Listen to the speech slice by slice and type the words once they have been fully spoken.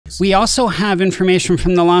We also have information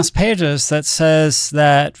from the lost pages that says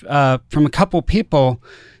that from a couple people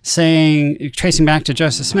saying, tracing back to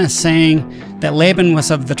Joseph Smith, saying that Laban was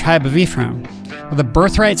of the tribe of Ephraim. Well, the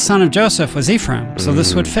birthright son of Joseph was Ephraim, so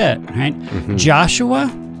this would fit, right?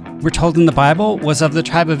 Joshua, we're told in the Bible, was of the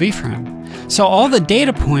tribe of Ephraim. So all the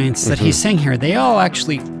data points that he's saying here, they all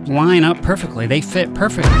actually line up perfectly. They fit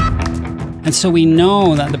perfectly. And so we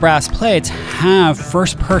know that the brass plates have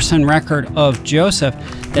first-person record of Joseph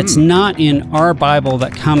that's not in our Bible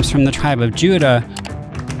that comes from the tribe of Judah.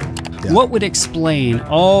 Yeah. What would explain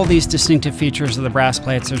all these distinctive features of the brass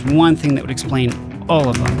plates? There's one thing that would explain all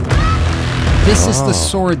of them. This is the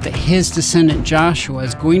sword that his descendant Joshua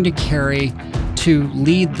is going to carry to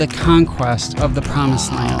lead the conquest of the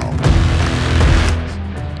Promised Land.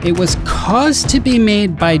 It was caused to be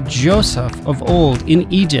made by Joseph of old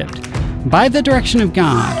in Egypt by the direction of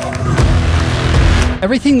God.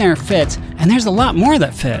 Everything there fits, and there's a lot more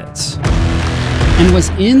that fits. And was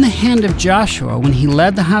in the hand of Joshua when he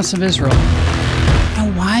led the house of Israel.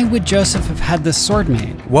 Now, why would Joseph have had this sword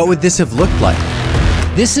made? What would this have looked like?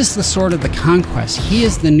 This is the sword of the conquest. He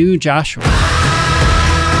is the new Joshua.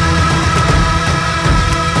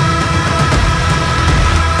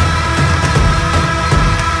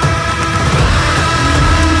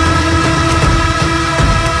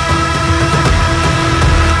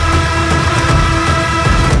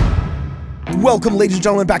 Welcome, ladies and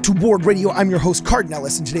gentlemen, back to Ward Radio. I'm your host, Cardin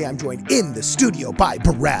Ellis, and today I'm joined in the studio by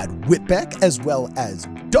Brad Whitbeck, as well as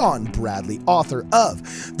Don Bradley, author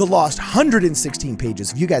of The Lost 116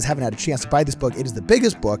 Pages. If you guys haven't had a chance to buy this book, it is the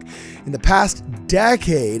biggest book in the past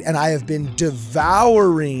decade, and I have been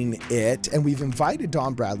devouring it, and we've invited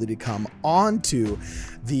Don Bradley to come onto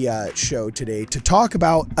the show today to talk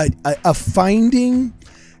about a finding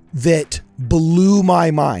that blew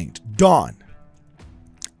my mind. Don,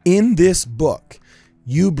 in this book,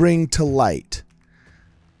 you bring to light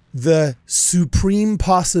the supreme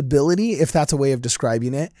possibility, if that's a way of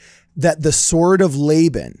describing it, that the sword of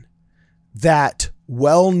Laban, that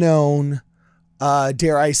well-known,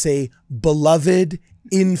 dare I say, beloved,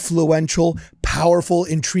 influential, powerful,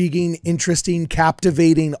 intriguing, interesting,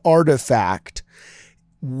 captivating artifact,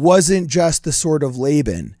 wasn't just the sword of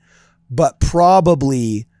Laban, but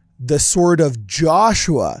probably the sword of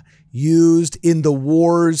Joshua, used in the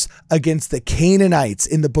wars against the Canaanites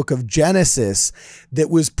in the book of Genesis, that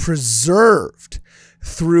was preserved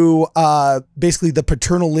through basically the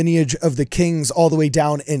paternal lineage of the kings all the way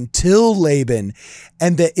down until Laban.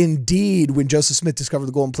 And that indeed, when Joseph Smith discovered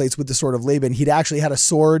the golden plates with the sword of Laban, he'd actually had a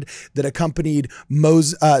sword that accompanied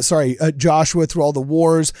Joshua through all the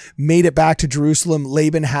wars, made it back to Jerusalem.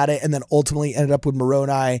 Laban had it, and then ultimately ended up with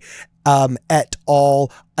Moroni et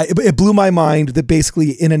al. It blew my mind that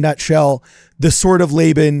basically, in a nutshell, the sword of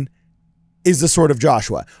Laban is the sword of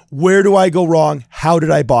Joshua. Where do I go wrong? How did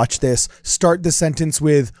I botch this? Start the sentence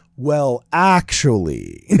with, well,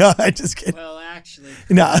 actually. No, I just kidding. Well, actually.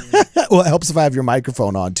 No. Well, it helps if I have your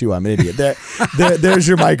microphone on too. I'm an idiot. There's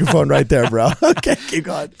your microphone right there, bro. Okay, keep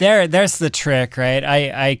going. There's the trick, right?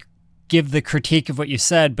 I give the critique of what you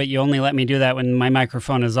said, but you only let me do that when my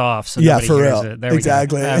microphone is off, so yeah, nobody for hears real. it. There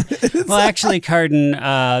exactly. we go. Well, actually, Cardin,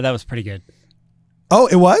 that was pretty good. Oh,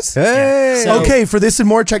 it was? Hey. Yeah. So, okay, for this and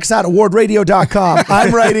more, check us out at wardradio.com.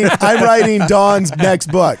 I'm writing Don's next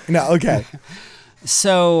book. No, okay.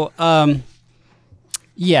 So,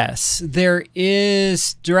 yes, there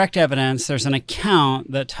is direct evidence. There's an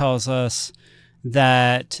account that tells us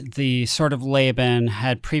that the sword of Laban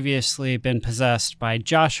had previously been possessed by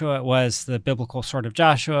Joshua. It was the biblical sword of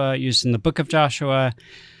Joshua used in the book of Joshua.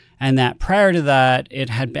 And that prior to that, it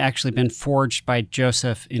had actually been forged by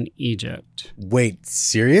Joseph in Egypt. Wait,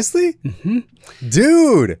 seriously? Mm-hmm.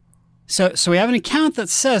 Dude! So we have an account that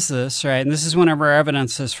says this, right? And this is one of our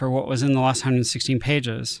evidences for what was in the last 116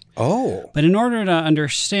 pages. Oh. But in order to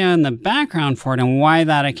understand the background for it and why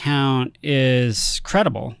that account is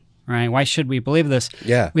credible, right? Why should we believe this?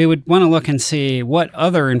 Yeah. We would want to look and see what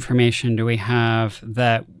other information do we have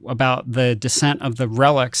that about the descent of the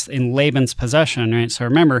relics in Laban's possession, right? So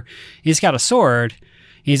remember, he's got a sword.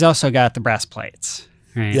 He's also got the brass plates,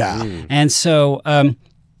 right? Yeah. And so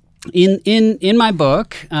in my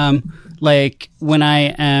book, like when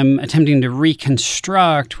I am attempting to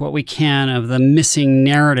reconstruct what we can of the missing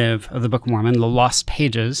narrative of the Book of Mormon, the lost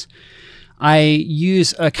pages, I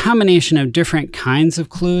use a combination of different kinds of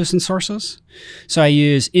clues and sources. So I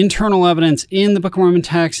use internal evidence in the Book of Mormon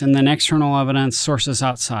text and then external evidence sources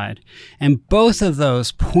outside. And both of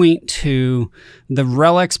those point to the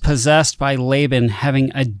relics possessed by Laban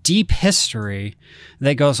having a deep history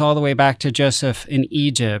that goes all the way back to Joseph in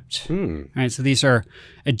Egypt. Right? So these are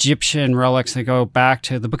Egyptian relics that go back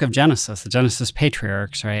to the book of Genesis, the Genesis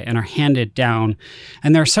patriarchs, right, and are handed down.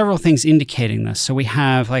 And there are several things indicating this. So we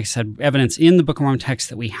have, like I said, evidence in the Book of Mormon text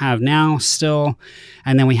that we have now still,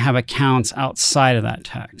 and then we have accounts outside of that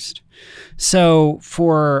text. So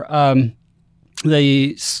for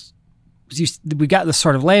we got the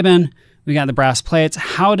sword of Laban, we got the brass plates.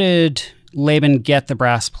 How did Laban get the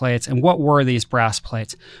brass plates, and what were these brass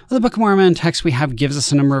plates? Well, the Book of Mormon text we have gives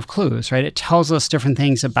us a number of clues, right? It tells us different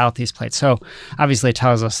things about these plates. So obviously it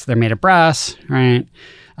tells us they're made of brass, right?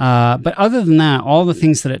 But other than that, all the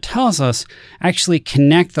things that it tells us actually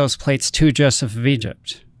connect those plates to Joseph of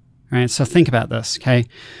Egypt, right? So think about this, okay?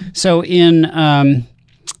 So in 1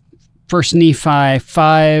 Nephi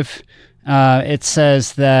 5, it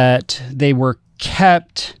says that they were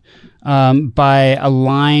kept by a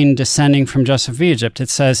line descending from Joseph of Egypt. It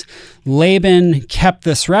says Laban kept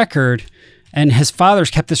this record, and his fathers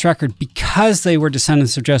kept this record because they were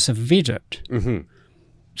descendants of Joseph of Egypt. Mm-hmm.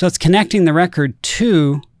 So it's connecting the record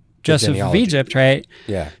to Joseph of Egypt, right?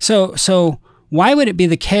 Yeah. So why would it be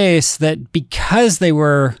the case that because they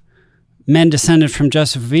were men descended from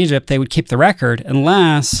Joseph of Egypt, they would keep the record,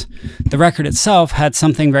 unless the record itself had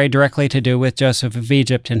something very directly to do with Joseph of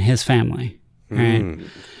Egypt and his family, right? Mm.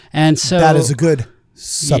 And so that is a good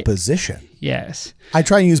supposition. Yes. I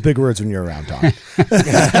try and use big words when you're around, Don.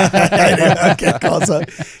 Okay, cool. So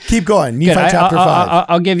keep going. Nephi chapter 5.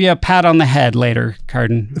 I'll give you a pat on the head later,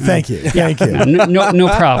 Carden. Thank you. Thank you. No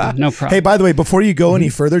problem. No problem. Hey, by the way, before you go any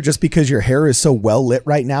further, just because your hair is so well lit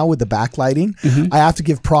right now with the backlighting, I have to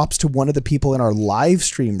give props to one of the people in our live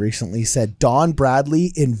stream recently said Don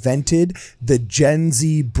Bradley invented the Gen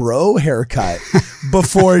Z bro haircut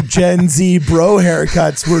before Gen Z bro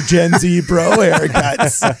haircuts were Gen Z bro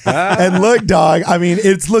haircuts. And look, dog, I mean,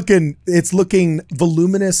 it's looking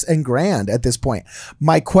voluminous and grand at this point.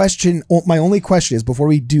 My only question is, before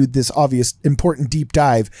we do this obvious, important deep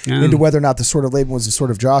dive into whether or not the sword of Laban was the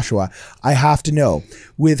sword of Joshua, I have to know,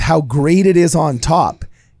 with how great it is on top,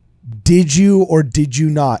 did you or did you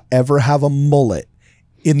not ever have a mullet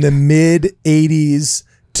in the mid 80s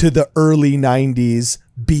to the early 90s?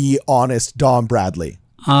 Be honest, Don Bradley.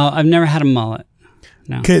 I've never had a mullet.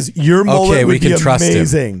 Because your mullet would be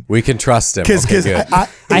amazing. We can trust him. Because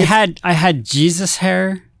I had Jesus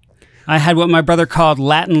hair. I had what my brother called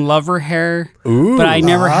Latin lover hair. Ooh, but I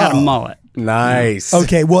never had a mullet. Nice.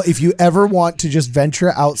 Okay, well, if you ever want to just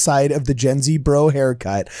venture outside of the Gen Z bro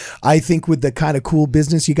haircut, I think with the kind of cool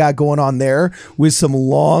business you got going on there, with some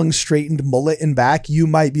long straightened mullet in back, you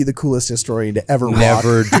might be the coolest historian to ever rock.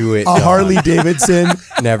 Never do it. A Harley Davidson.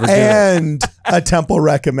 Never do and a Temple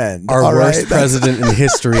recommend. Our worst president in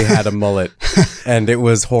history had a mullet, and it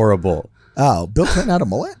was horrible. Oh, Bill Clinton had a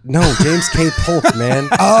mullet? No, James K. Polk, man.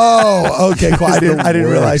 Oh, okay, cool. I didn't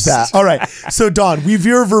realize that. All right. So, Don, we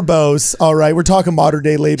veer verbose. All right. We're talking modern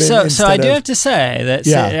day Laban. So I do have to say that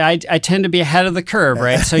I tend to be ahead of the curve,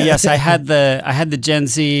 right? So, yes, I had the Gen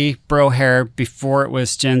Z bro hair before it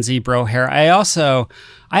was Gen Z bro hair. I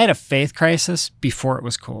had a faith crisis before it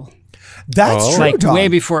was cool. That's true, like Don. way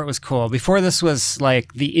before it was cool. Before this was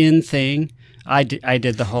like the in thing. I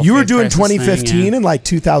did the whole. You were doing 2015 and like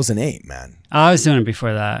 2008, man. I was doing it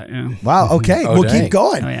before that. Yeah. Wow. Okay. Oh, we'll dang. keep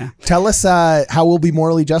going. Oh, yeah. Tell us how we'll be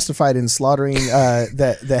morally justified in slaughtering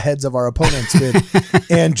the heads of our opponents with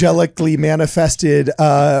angelically manifested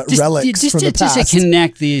relics from the past. Just to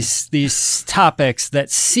connect these topics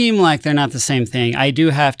that seem like they're not the same thing, I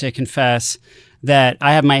do have to confess that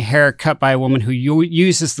I have my hair cut by a woman who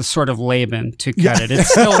uses the sword of Laban to cut it.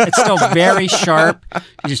 It's still very sharp.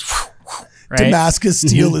 You just. Right? Damascus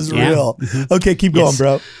steel is real. Okay, keep going,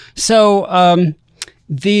 bro. So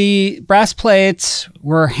the brass plates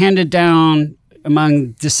were handed down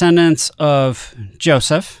among descendants of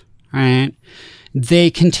Joseph, right?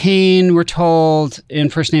 They contain, we're told in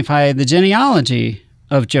 1 Nephi, the genealogy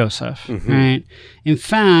of Joseph, right? In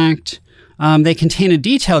fact, they contain a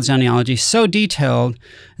detailed genealogy, so detailed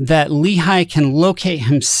that Lehi can locate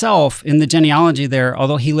himself in the genealogy there,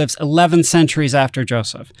 although he lives 11 centuries after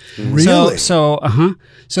Joseph. Really? So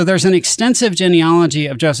there's an extensive genealogy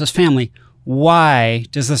of Joseph's family. Why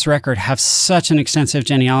does this record have such an extensive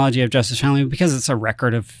genealogy of Joseph's family? Because it's a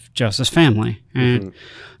record of Joseph's family. Right?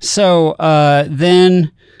 So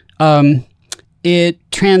then it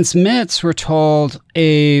transmits, we're told,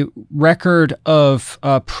 a record of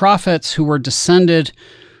prophets who were descended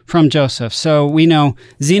from Joseph. So we know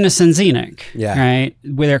Zenos and Zenock, right?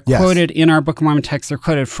 Where they're quoted in our Book of Mormon text, they're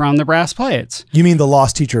quoted from the brass plates. You mean the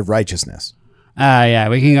lost teacher of righteousness? Yeah,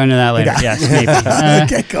 we can go into that later. Yes, maybe.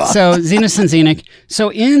 Okay, cool. So Zenos and Zenock.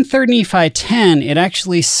 So in 3 Nephi 10, it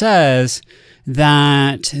actually says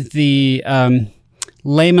that the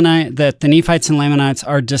that the Nephites and Lamanites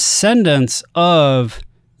are descendants of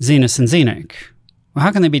Zenos and Zenock. Well,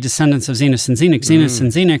 how can they be descendants of Zenos and Zenock? Zenos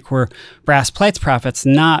and Zenock were brass plates prophets,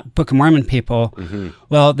 not Book of Mormon people.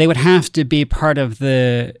 Well, they would have to be part of part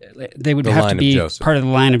of the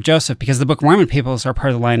line of Joseph, because the Book of Mormon peoples are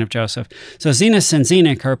part of the line of Joseph. So Zenos and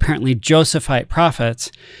Zenock are apparently Josephite prophets,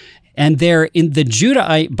 and they're in the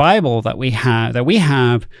Judahite Bible that we have.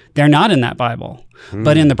 They're not in that Bible,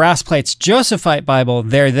 but in the brass plates Josephite Bible,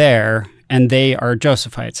 they're there. And they are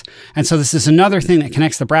Josephites. And so this is another thing that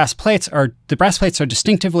connects the brass plates. The brass plates are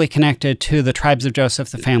distinctively connected to the tribes of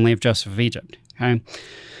Joseph, the family of Joseph of Egypt. Okay.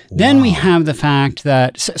 Then we have the fact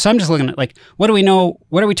that, so I'm just looking at like, what do we know,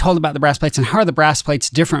 what are we told about the brass plates, and how are the brass plates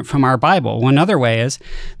different from our Bible? One other way is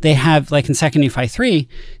they have, like in 2 Nephi 3,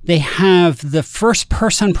 they have the first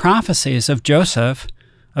person prophecies of Joseph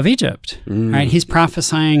of Egypt, right? He's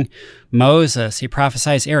prophesying Moses, he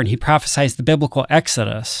prophesies Aaron, he prophesies the biblical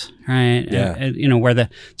Exodus, right? Where the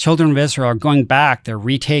children of Israel are going back, they're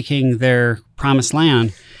retaking their promised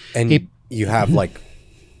land. And you have like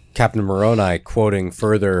Captain Moroni quoting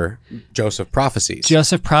further Joseph prophecies.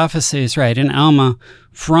 Joseph prophecies, right, in Alma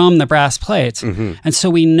from the brass plates. And so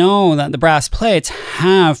we know that the brass plates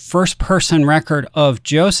have first-person record of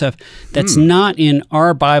Joseph that's not in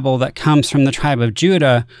our Bible that comes from the tribe of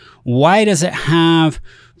Judah. Why does it have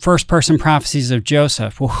first-person prophecies of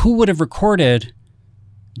Joseph? Well, who would have recorded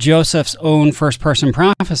Joseph's own first-person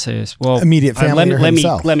prophecies? Well, immediate family or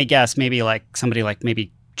himself. Let me guess, maybe like somebody like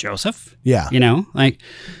maybe Joseph? Yeah.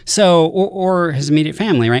 Or his immediate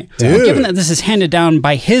family, right? Well, given that this is handed down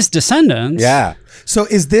by his descendants. Yeah. So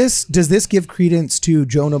does this give credence to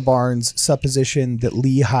Jonah Barnes' supposition that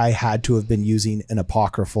Lehi had to have been using an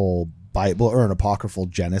apocryphal Bible or an apocryphal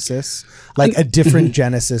Genesis, like a different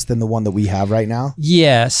Genesis than the one that we have right now?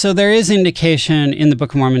 Yeah. So there is indication in the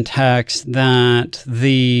Book of Mormon text that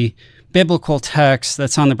the biblical text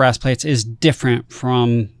that's on the brass plates is different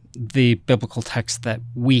from the biblical text that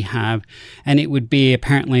we have, and it would be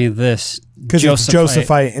apparently this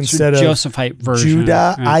Josephite instead of Josephite version.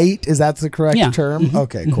 Judahite, right? Is that the correct term?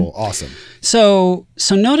 Okay, cool, awesome. So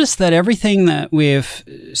notice that everything that we've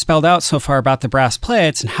spelled out so far about the brass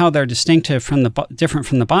plates and how they're different from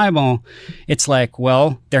the Bible, it's like,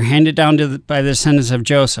 well, they're handed down by the descendants of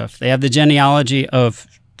Joseph. They have the genealogy of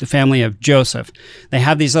the family of Joseph. They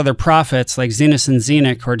have these other prophets like Zenos and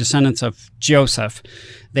Zenock, who are descendants of Joseph.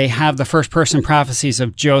 They have the first person prophecies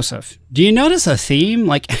of Joseph. Do you notice a theme?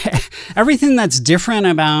 Like everything that's different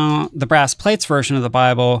about the brass plates version of the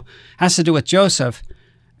Bible has to do with Joseph,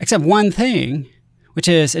 except one thing, which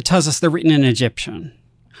is it tells us they're written in Egyptian.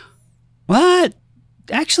 What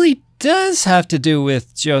actually does have to do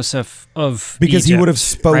with Joseph of because Egypt, he would have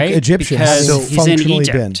spoke right? Egyptian. Because so he's in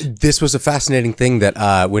Egypt. This was a fascinating thing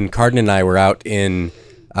that when Cardin and I were out in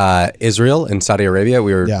Israel and Saudi Arabia,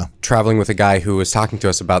 we were traveling with a guy who was talking to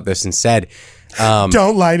us about this and said,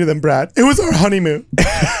 don't lie to them, Brad. It was our honeymoon.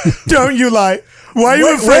 Don't you lie. Why are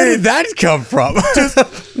you afraid? Where did that come from?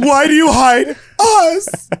 Why do you hide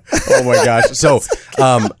us? Oh my gosh. So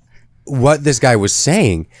what this guy was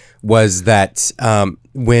saying was that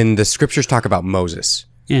when the scriptures talk about Moses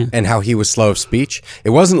and how he was slow of speech,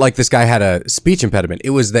 it wasn't like this guy had a speech impediment.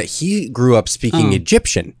 It was that he grew up speaking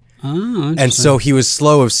Egyptian. Oh, and so he was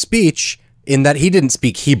slow of speech in that he didn't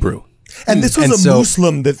speak Hebrew. And this was a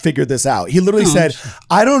Muslim that figured this out. He literally said,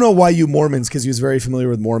 I don't know why you Mormons, because he was very familiar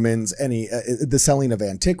with Mormons and the selling of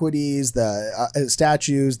antiquities, the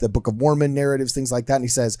statues, the Book of Mormon narratives, things like that. And he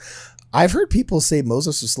says, I've heard people say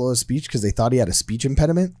Moses was slow of speech because they thought he had a speech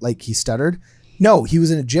impediment, like he stuttered. No, he was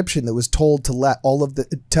an Egyptian that was told to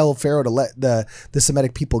tell Pharaoh to let the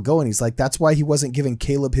Semitic people go. And he's like, that's why he wasn't given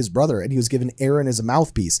Caleb his brother. And he was given Aaron as a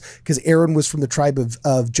mouthpiece, because Aaron was from the tribe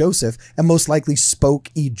of Joseph and most likely spoke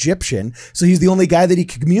Egyptian. So he's the only guy that he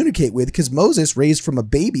could communicate with, because Moses, raised from a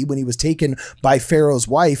baby when he was taken by Pharaoh's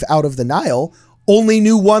wife out of the Nile, only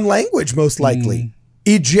knew one language, most likely,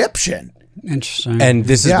 Egyptian. Interesting. And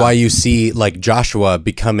this is why you see like Joshua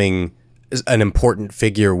becoming an important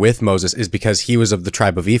figure with Moses, is because he was of the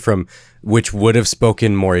tribe of Ephraim, which would have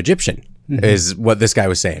spoken more Egyptian, is what this guy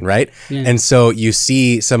was saying, right? Yeah. And so you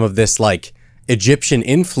see some of this like Egyptian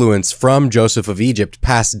influence from Joseph of Egypt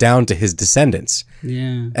passed down to his descendants.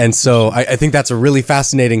 Yeah. And so I think that's a really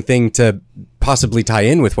fascinating thing to possibly tie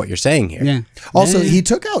in with what you're saying here. Yeah. Also, he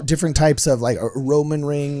took out different types of like Roman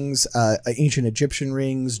rings, ancient Egyptian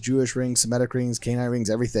rings, Jewish rings, Semitic rings, Canaanite rings,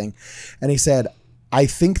 everything. And he said, I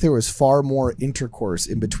think there was far more intercourse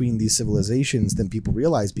in between these civilizations than people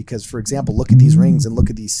realize because, for example, look at these rings and look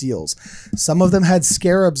at these seals. Some of them had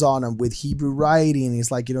scarabs on them with Hebrew writing. He's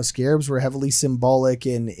like, scarabs were heavily symbolic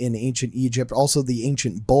in ancient Egypt. Also, the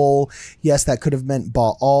ancient bull. Yes, that could have meant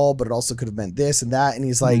Baal, but it also could have meant this and that. And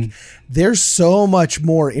he's like, there's so much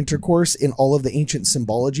more intercourse in all of the ancient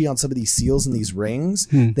symbology on some of these seals and these rings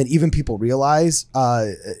than even people realize,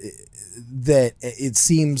 that it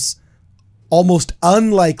seems almost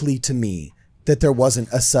unlikely to me that there wasn't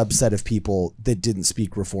a subset of people that didn't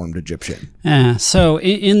speak Reformed Egyptian. Yeah. So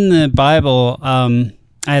in the Bible, I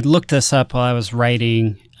had looked this up while I was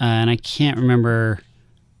writing, and I can't remember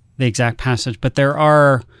the exact passage, but there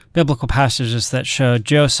are biblical passages that show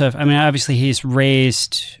Joseph. I mean, obviously he's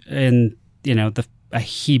raised in, a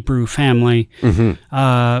Hebrew family,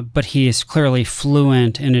 but he is clearly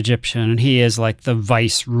fluent in Egyptian, and he is like the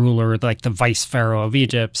vice ruler, like the vice pharaoh of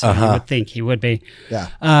Egypt. So you would think he would be. Yeah.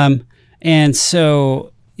 And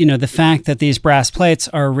so, the fact that these brass plates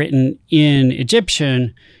are written in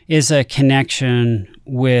Egyptian is a connection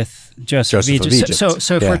with Joseph of Egypt.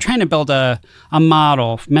 So if we're trying to build a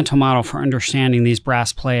mental model for understanding these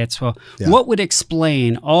brass plates, well, what would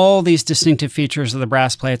explain all these distinctive features of the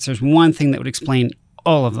brass plates? There's one thing that would explain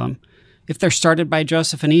all of them. If they're started by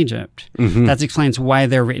Joseph in Egypt, that explains why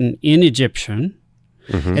they're written in Egyptian.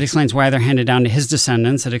 It explains why they're handed down to his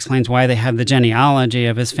descendants. It explains why they have the genealogy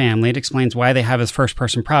of his family. It explains why they have his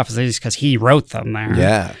first-person prophecies, because he wrote them there.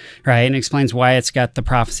 Yeah. Right? And it explains why it's got the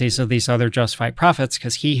prophecies of these other Josephite prophets,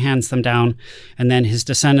 because he hands them down, and then his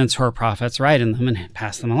descendants who are prophets write in them and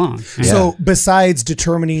pass them along. Right? So besides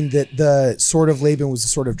determining that the sword of Laban was the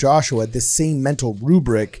sword of Joshua, this same mental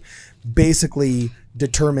rubric basically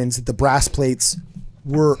determines that the brass plates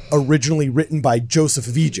were originally written by Joseph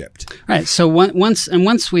of Egypt. Right. So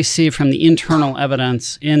once we see from the internal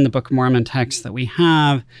evidence in the Book of Mormon text that we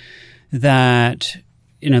have that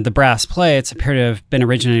the brass plates appear to have been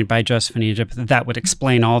originated by Joseph in Egypt, that would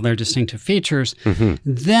explain all their distinctive features.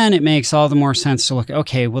 Then it makes all the more sense to look,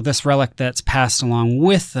 okay, well, this relic that's passed along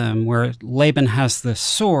with them, where Laban has the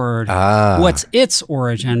sword, what's its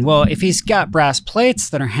origin? Well, if he's got brass plates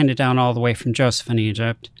that are handed down all the way from Joseph in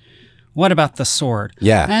Egypt, what about the sword?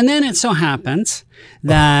 Yeah. And then it so happens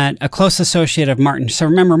that a close associate of Martin, so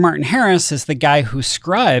remember Martin Harris is the guy who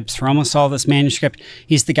scribes for almost all this manuscript.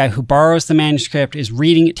 He's the guy who borrows the manuscript, is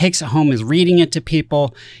reading it, takes it home, is reading it to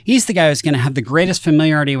people. He's the guy who's going to have the greatest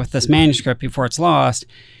familiarity with this manuscript before it's lost.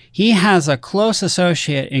 He has a close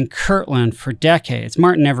associate in Kirtland for decades.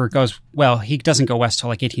 Martin never goes, he doesn't go west till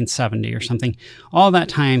like 1870 or something. All that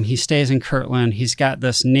time, he stays in Kirtland. He's got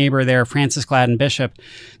this neighbor there, Francis Gladden Bishop.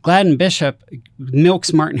 Gladden Bishop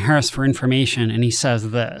milks Martin Harris for information, and he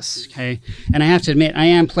says this, okay? And I have to admit, I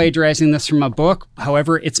am plagiarizing this from a book.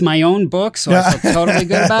 However, it's my own book, so I feel totally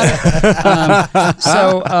good about it.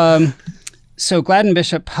 So Gladden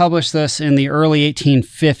Bishop published this in the early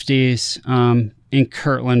 1850s, in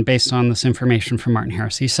Kirtland based on this information from Martin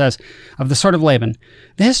Harris. He says, of the sword of Laban,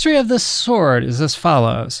 the history of this sword is as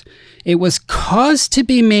follows. It was caused to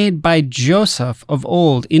be made by Joseph of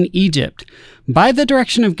old in Egypt by the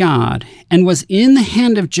direction of God, and was in the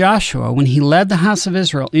hand of Joshua when he led the house of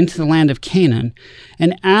Israel into the land of Canaan.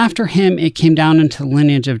 And after him, it came down into the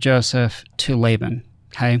lineage of Joseph to Laban.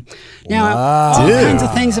 Okay. Now, all kinds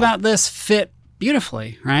of things about this fit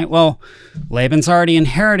beautifully, right? Well, Laban's already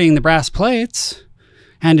inheriting the brass plates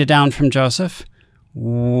handed down from Joseph.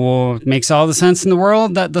 Well, it makes all the sense in the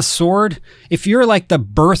world that the sword, if you're like the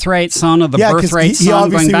birthright son of the birthright son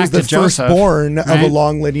going back to Joseph. He firstborn of a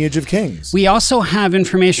long lineage of kings. We also have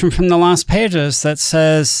information from the lost pages that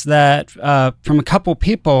says that from a couple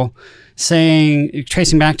people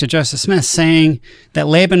tracing back to JosephSmith, saying that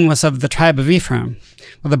Laban was of the tribe of Ephraim.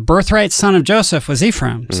 Well, the birthright son of Joseph was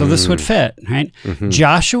Ephraim, so this would fit, right?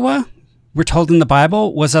 Joshua, we're told in the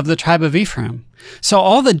Bible, was of the tribe of Ephraim. So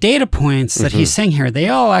all the data points that he's saying here, they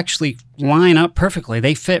all actually line up perfectly.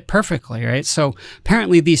 They fit perfectly, right? So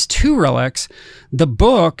apparently these two relics, the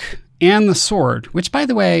book and the sword, which, by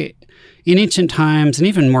the way, in ancient times and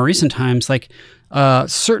even more recent times, like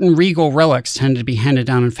certain regal relics tend to be handed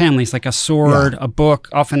down in families, like a sword, a book,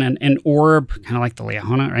 often an orb, kind of like the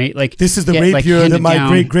Leahona, right? Like this is the rapier that my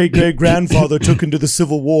great-great-great-grandfather took into the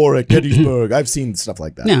Civil War at Gettysburg. I've seen stuff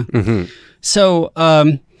like that. Yeah. So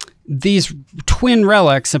these twin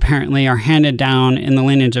relics apparently are handed down in the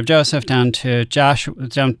lineage of Joseph down to Joshua,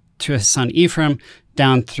 down to his son Ephraim,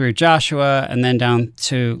 down through Joshua, and then down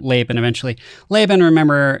to Laban eventually. Laban,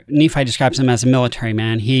 remember, Nephi describes him as a military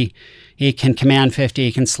man. He He can command 50,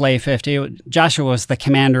 he can slay 50. Joshua was the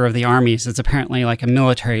commander of the armies. It's apparently like a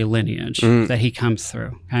military lineage that he comes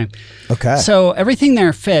through. Okay. So everything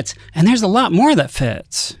there fits, and there's a lot more that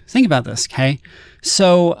fits. Think about this, okay?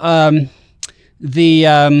 So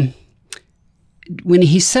when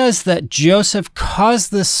he says that Joseph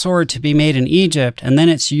caused this sword to be made in Egypt and then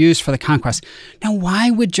it's used for the conquest, now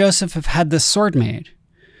why would Joseph have had this sword made?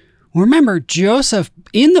 Well, remember, Joseph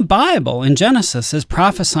in the Bible, in Genesis, is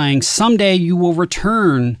prophesying, someday you will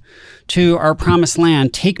return to our promised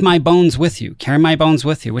land, take my bones with you, carry my bones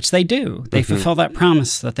with you, which they do. They fulfill that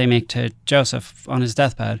promise that they make to Joseph on his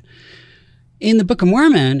deathbed. In the Book of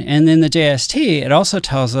Mormon and in the JST, it also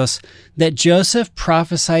tells us that Joseph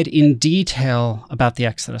prophesied in detail about the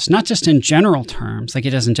Exodus, not just in general terms like he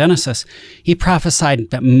does in Genesis. He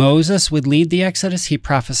prophesied that Moses would lead the Exodus. He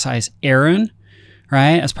prophesies Aaron,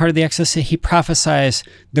 right, as part of the Exodus. He prophesies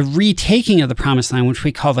the retaking of the promised land, which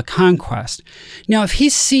we call the conquest. Now, if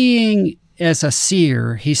he's seeing as a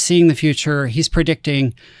seer, he's seeing the future, he's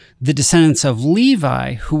predicting the descendants of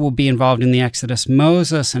Levi who will be involved in the Exodus,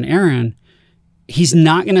 Moses and Aaron, he's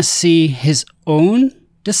not going to see his own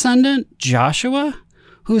descendant, Joshua,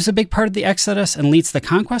 who is a big part of the Exodus and leads the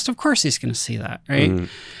conquest. Of course he's going to see that, right?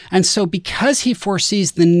 And so because he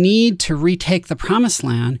foresees the need to retake the promised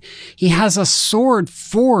land, he has a sword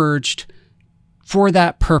forged for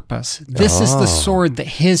that purpose. This is the sword that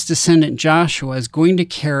his descendant Joshua is going to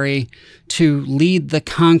carry to lead the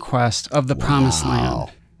conquest of the promised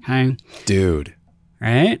land. Okay? Dude.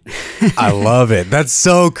 Right? I love it. That's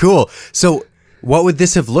so cool. So what would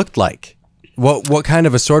this have looked like? What kind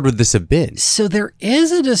of a sword would this have been? So there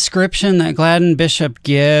is a description that Gladden Bishop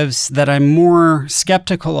gives that I'm more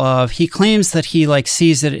skeptical of. He claims that he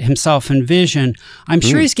sees it himself in vision. I'm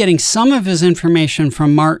sure he's getting some of his information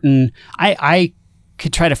from Martin. I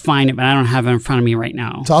could try to find it, but I don't have it in front of me right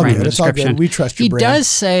now. It's all good. It's all good. We trust your brain. He does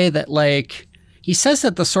say that he says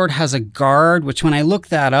that the sword has a guard, which when I looked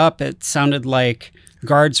that up, it sounded like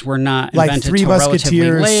guards were not invented Three till relatively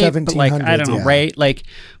Musketeers, late, 1700s, but I don't know, right?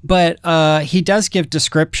 But he does give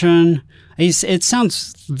description. It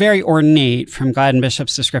sounds very ornate from Gladden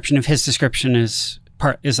Bishop's description. If his description is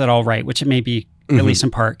at all right, which it may be at least in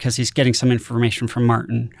part because he's getting some information from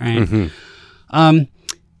Martin, right?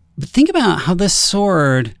 But think about how this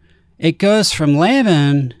sword, it goes from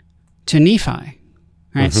Laban to Nephi,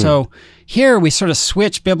 right? So here we sort of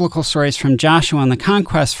switch biblical stories from Joshua and the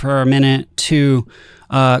conquest for a minute to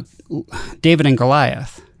David and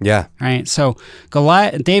Goliath. Yeah. Right. So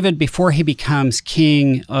David, before he becomes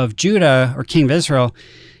king of Judah or king of Israel,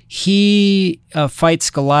 he fights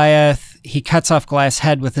Goliath. He cuts off Goliath's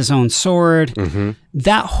head with his own sword.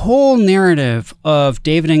 That whole narrative of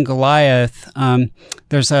David and Goliath,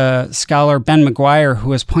 there's a scholar, Ben McGuire,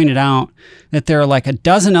 who has pointed out that there are a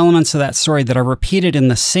dozen elements of that story that are repeated in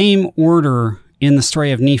the same order in the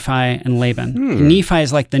story of Nephi and Laban. And Nephi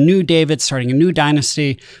is like the new David starting a new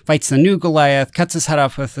dynasty, fights the new Goliath, cuts his head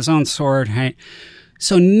off with his own sword, right?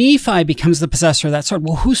 So Nephi becomes the possessor of that sword.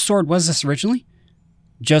 Well, whose sword was this originally?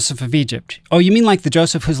 Joseph of Egypt. Oh, you mean the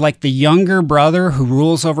Joseph who's the younger brother who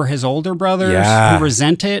rules over his older brothers who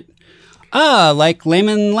resent it? Like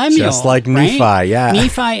Laman Lemuel. Just like Nephi, yeah.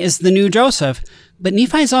 Nephi is the new Joseph, but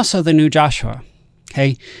Nephi is also the new Joshua.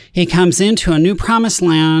 Okay? He comes into a new promised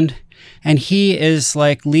land, and he is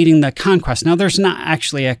leading the conquest. Now, there's not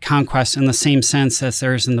actually a conquest in the same sense as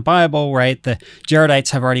there is in the Bible, right? The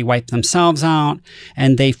Jaredites have already wiped themselves out,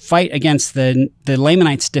 and they fight against the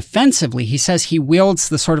Lamanites defensively. He says he wields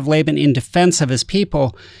the sword of Laban in defense of his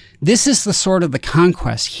people. This is the sword of the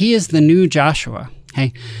conquest. He is the new Joshua.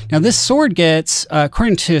 Okay. Now, this sword gets,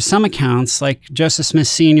 according to some accounts, like Joseph Smith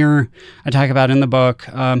Sr., I talk about in the book,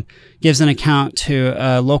 gives an account to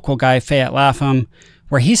a local guy, Fayette Lapham,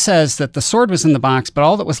 where he says that the sword was in the box, but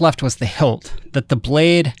all that was left was the hilt, that the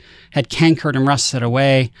blade had cankered and rusted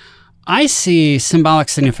away. I see symbolic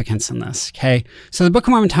significance in this, okay? So the Book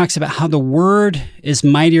of Mormon talks about how the word is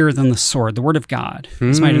mightier than the sword. The word of God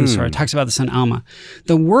is mightier than the sword. It talks about this in Alma.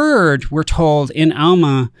 The word, we're told, in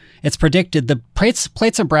Alma, it's predicted the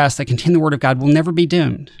plates of brass that contain the word of God will never be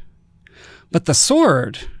dimmed. But the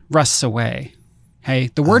sword rusts away.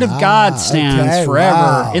 Okay, the word of God stands forever.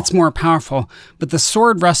 Wow. It's more powerful, but the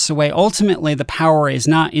sword rusts away. Ultimately, the power is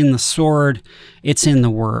not in the sword, it's in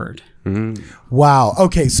the word. Wow.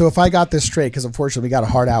 Okay, so if I got this straight, because unfortunately we got a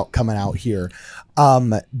hard out coming out here.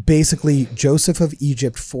 Basically, Joseph of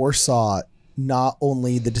Egypt foresaw not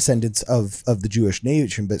only the descendants of the Jewish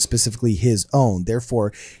nation, but specifically his own.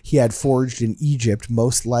 Therefore, he had forged in Egypt,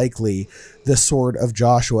 most likely, the sword of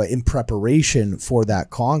Joshua in preparation for that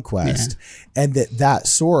conquest. And that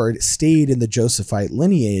sword stayed in the Josephite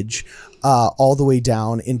lineage all the way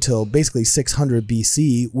down until basically 600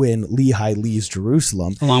 BC when Lehi leaves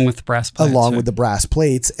Jerusalem. Along with the brass plates. Along with the brass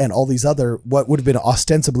plates and all these other, what would have been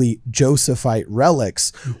ostensibly Josephite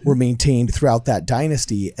relics were maintained throughout that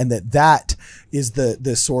dynasty. And that is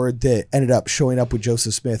the sword that ended up showing up with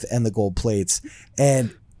Joseph Smith and the gold plates.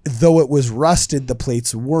 And though it was rusted, the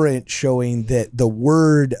plates weren't, showing that the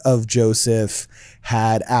word of Joseph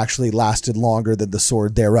had actually lasted longer than the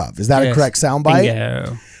sword thereof. Is that a correct soundbite?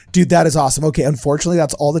 Bingo. Dude, that is awesome. Okay, unfortunately,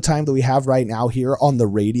 that's all the time that we have right now here on the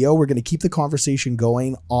radio. We're going to keep the conversation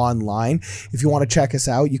going online. If you want to check us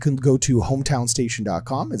out, you can go to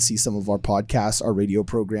hometownstation.com and see some of our podcasts, our radio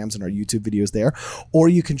programs, and our YouTube videos there. Or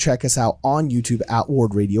you can check us out on YouTube at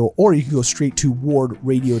Ward Radio, or you can go straight to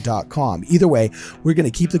wardradio.com. Either way, we're going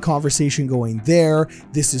to keep the conversation going there.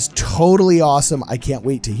 This is totally awesome. I can't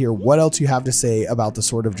wait to hear what else you have to say about the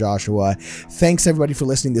Sword of Joshua. Thanks, everybody, for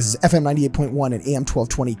listening. This is FM 98.1 and AM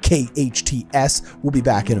 1220. KHTS. We'll be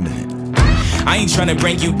back in a minute. I ain't trying to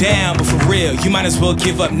bring you down, but for real, you might as well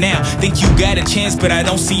give up now. Think you got a chance, but I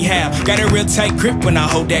don't see how. Got a real tight grip when I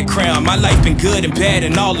hold that crown. My life been good and bad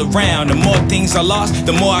and all around. The more things I lost,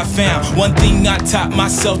 the more I found. One thing I taught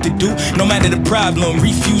myself to do, no matter the problem,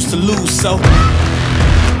 refuse to lose. So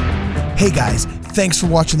hey guys, thanks for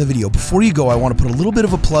watching the video. Before you go, I want to put a little bit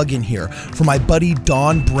of a plug in here for my buddy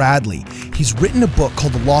Don Bradley. He's written a book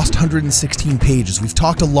called The Lost 116 Pages. We've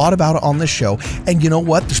talked a lot about it on this show, and you know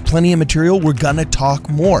what? There's plenty of material. We're gonna talk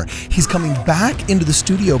more. He's coming back into the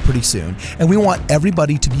studio pretty soon, and we want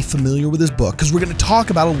everybody to be familiar with his book because we're gonna talk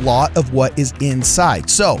about a lot of what is inside.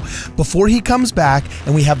 So before he comes back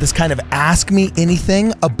and we have this kind of Ask Me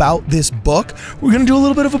Anything about this book, we're gonna do a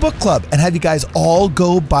little bit of a book club and have you guys all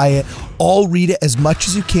go buy it, all read it as much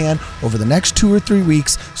as you can over the next 2 or 3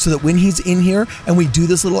 weeks, so that when he's in here and we do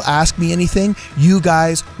this little Ask Me Anything, you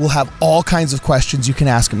guys will have all kinds of questions you can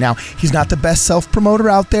ask him. Now, he's not the best self-promoter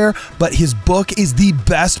out there, but his book is the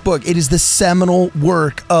best book. It is the seminal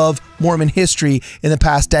work of Mormon history in the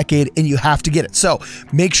past decade, and you have to get it. So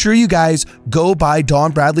make sure you guys go buy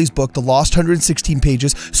Don Bradley's book, The Lost 116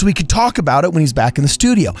 Pages, so we can talk about it when he's back in the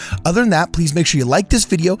studio. Other than that, please make sure you like this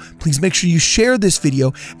video, please make sure you share this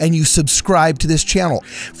video, and you subscribe to this channel.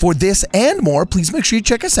 For this and more, please make sure you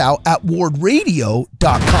check us out at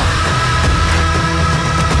wardradio.com.